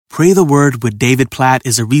Pray the Word with David Platt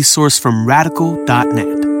is a resource from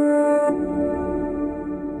radical.net.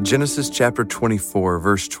 Genesis chapter 24,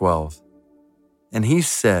 verse 12. And he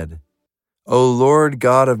said, O Lord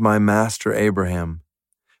God of my master Abraham,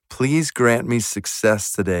 please grant me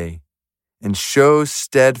success today and show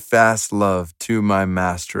steadfast love to my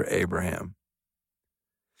master Abraham.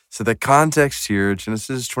 So the context here,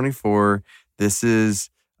 Genesis 24, this is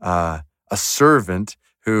a servant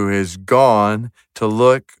who has gone to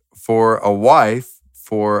look for a wife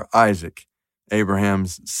for Isaac,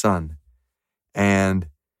 Abraham's son. And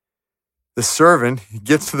the servant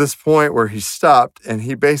gets to this point where he stopped and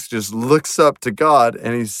he basically just looks up to God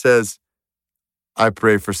and he says, I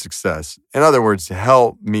pray for success. In other words,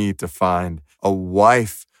 help me to find a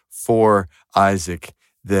wife for Isaac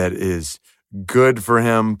that is good for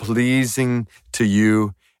him, pleasing to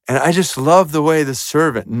you. And I just love the way the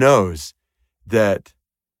servant knows that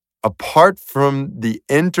apart from the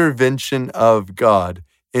intervention of God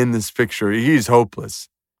in this picture, he's hopeless.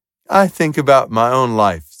 I think about my own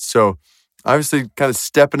life. So obviously kind of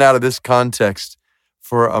stepping out of this context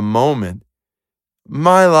for a moment,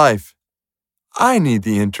 my life, I need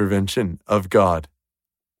the intervention of God.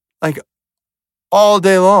 Like all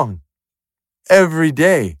day long, every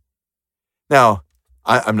day. Now,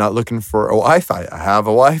 I'm not looking for a wife. I have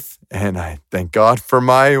a wife and I thank God for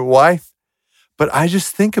my wife. But I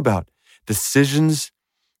just think about decisions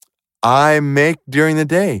I make during the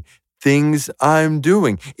day, things I'm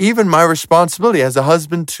doing, even my responsibility as a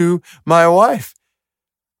husband to my wife.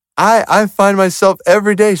 I find myself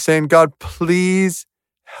every day saying, God, please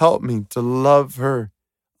help me to love her,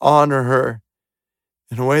 honor her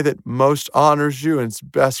in a way that most honors you and it's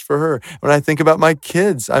best for her. When I think about my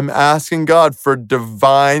kids, I'm asking God for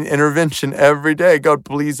divine intervention every day. God,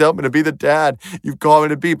 please help me to be the dad you've called me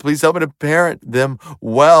to be. Please help me to parent them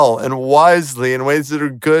well and wisely in ways that are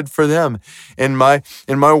good for them. In my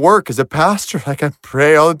work as a pastor, like I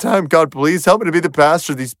pray all the time, God, please help me to be the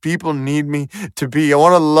pastor these people need me to be. I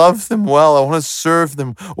want to love them well. I want to serve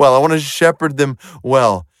them well. I want to shepherd them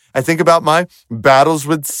well. I think about my battles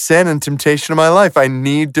with sin and temptation in my life. I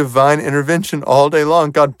need divine intervention all day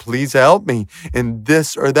long. God, please help me in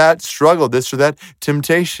this or that struggle, this or that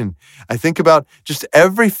temptation. I think about just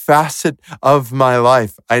every facet of my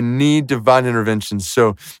life. I need divine intervention.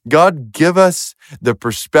 So God, give us the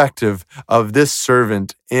perspective of this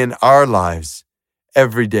servant in our lives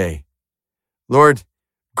every day. Lord,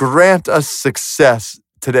 grant us success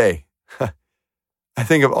today. I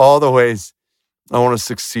think of all the ways I want to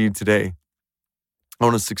succeed today. I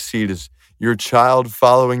want to succeed as your child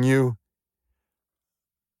following you,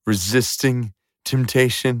 resisting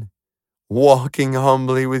temptation, walking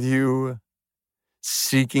humbly with you,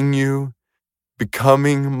 seeking you,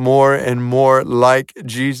 becoming more and more like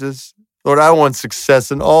Jesus. Lord, I want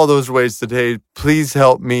success in all those ways today. Please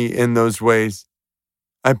help me in those ways.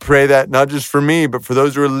 I pray that not just for me, but for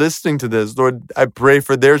those who are listening to this. Lord, I pray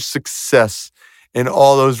for their success in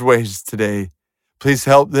all those ways today. Please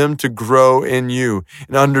help them to grow in you,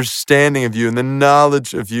 an understanding of you, and the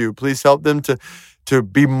knowledge of you. Please help them to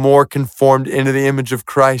be more conformed into the image of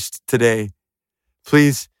Christ today.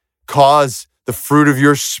 Please cause the fruit of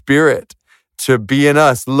your Spirit to be in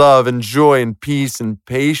us, love and joy and peace and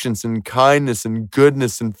patience and kindness and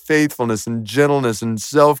goodness and faithfulness and gentleness and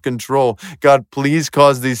self-control. God, please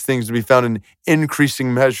cause these things to be found in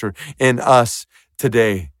increasing measure in us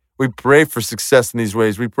today. We pray for success in these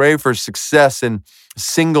ways. We pray for success in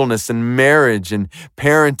singleness and marriage and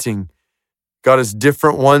parenting. God, as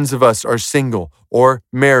different ones of us are single or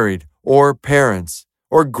married or parents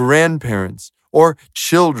or grandparents or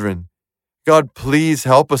children, God, please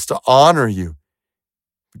help us to honor you.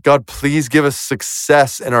 God, please give us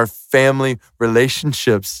success in our family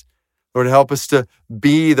relationships. Lord, help us to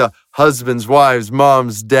be the husbands, wives,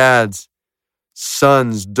 moms, dads,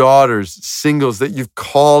 sons, daughters, singles that you've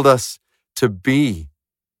called us to be.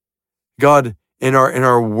 God, in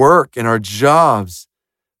our work, in our jobs,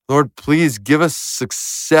 Lord, please give us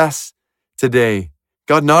success today.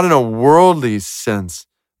 God, not in a worldly sense,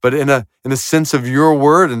 but in the sense of your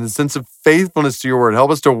word, in the sense of faithfulness to your word. Help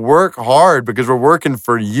us to work hard because we're working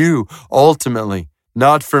for you ultimately,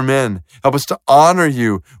 not for men. Help us to honor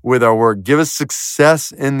you with our work. Give us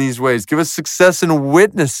success in these ways. Give us success in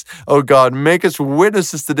witness, oh God. Make us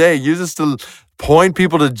witnesses today. Use us to point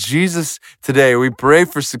people to Jesus today. We pray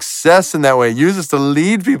for success in that way. Use us to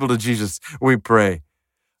lead people to Jesus, we pray.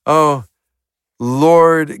 Oh,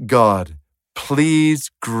 Lord God, please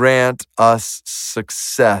grant us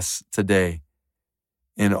success today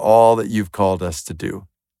in all that you've called us to do.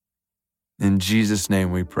 In Jesus'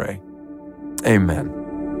 name we pray. Amen.